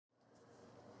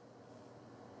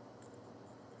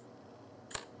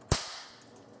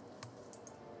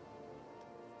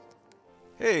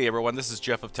Hey everyone, this is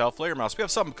Jeff of TAOFLEDERMAUS. We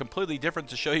have something completely different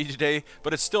to show you today,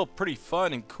 but it's still pretty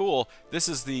fun and cool. This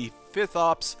is the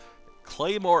Fithops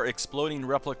Claymore exploding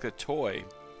replica toy.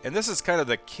 And this is kind of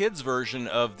the kids version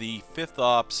of the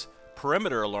Fithops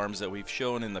perimeter alarms that we've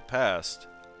shown in the past.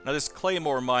 Now this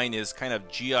Claymore mine is kind of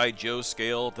G.I. Joe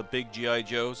scale, the big G.I.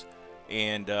 Joes.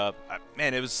 And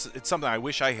man, it's something I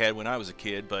wish I had when I was a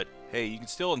kid, but hey, you can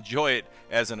still enjoy it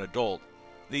as an adult.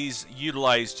 These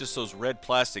utilize just those red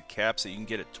plastic caps that you can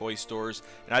get at toy stores,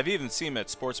 and I've even seen them at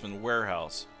Sportsman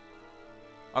Warehouse.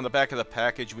 On the back of the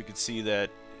package, we can see that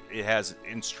it has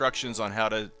instructions on how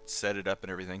to set it up and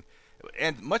everything.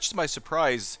 And much to my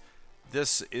surprise,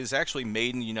 this is actually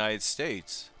made in the United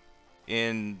States.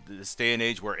 In this day and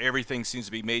age where everything seems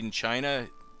to be made in China,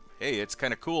 hey, it's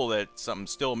kind of cool that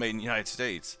something's still made in the United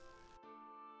States.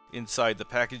 Inside the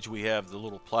package, we have the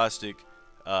little plastic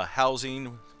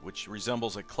housing, which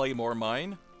resembles a Claymore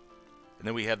mine. And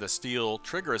then we have the steel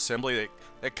trigger assembly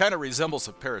that kind of resembles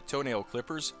a pair of toenail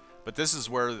clippers, but this is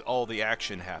where all the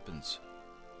action happens.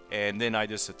 And then I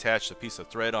just attached a piece of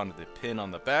thread onto the pin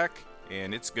on the back,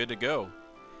 and it's good to go.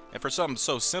 And for something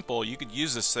so simple, you could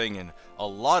use this thing in a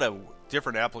lot of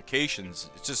different applications.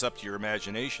 It's just up to your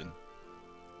imagination.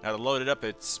 Now to load it up,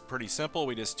 it's pretty simple.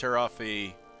 We just tear off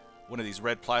one of these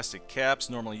red plastic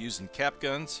caps, normally used in cap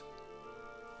guns.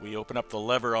 We open up the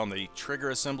lever on the trigger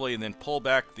assembly and then pull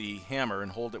back the hammer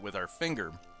and hold it with our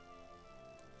finger.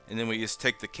 And then we just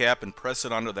take the cap and press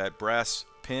it onto that brass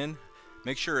pin.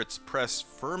 Make sure it's pressed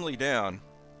firmly down.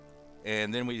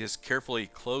 And then we just carefully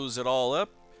close it all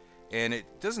up. And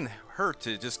it doesn't hurt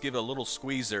to just give it a little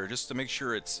squeeze there, just to make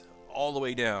sure it's all the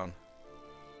way down.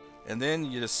 And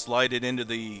then you just slide it into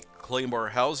the Claymore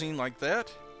housing like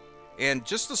that. And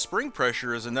just the spring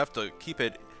pressure is enough to keep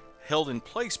it held in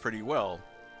place pretty well.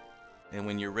 And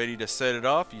when you're ready to set it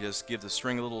off, you just give the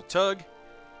string a little tug,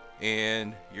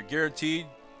 and you're guaranteed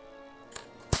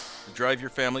to drive your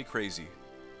family crazy.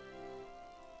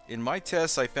 In my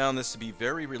tests, I found this to be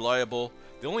very reliable.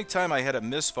 The only time I had a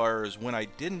misfire is when I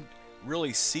didn't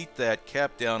really seat that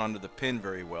cap down onto the pin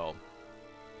very well.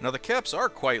 Now the caps are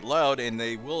quite loud, and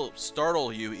they will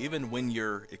startle you even when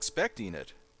you're expecting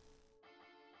it.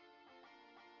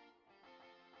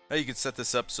 Now you can set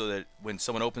this up so that when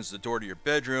someone opens the door to your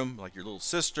bedroom, like your little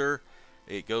sister,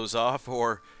 it goes off,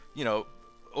 or, you know,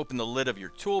 open the lid of your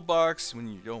toolbox when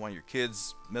you don't want your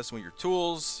kids messing with your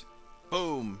tools.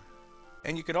 Boom!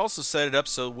 And you can also set it up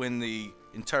so when the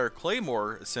entire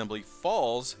Claymore assembly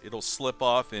falls, it'll slip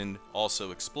off and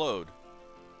also explode.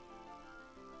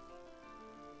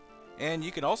 And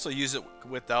you can also use it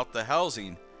without the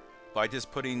housing by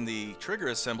just putting the trigger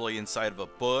assembly inside of a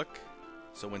book.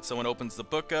 So when someone opens the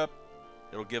book up,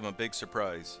 it'll give them a big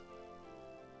surprise.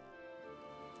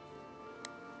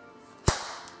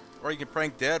 Or you can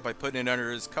prank Dad by putting it under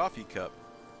his coffee cup.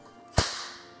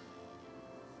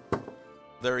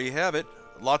 There you have it.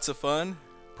 Lots of fun.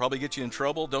 Probably get you in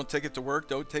trouble. Don't take it to work.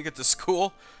 Don't take it to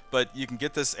school. But you can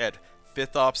get this at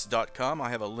Fithops.com. I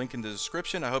have a link in the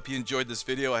description. I hope you enjoyed this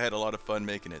video. I had a lot of fun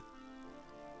making it.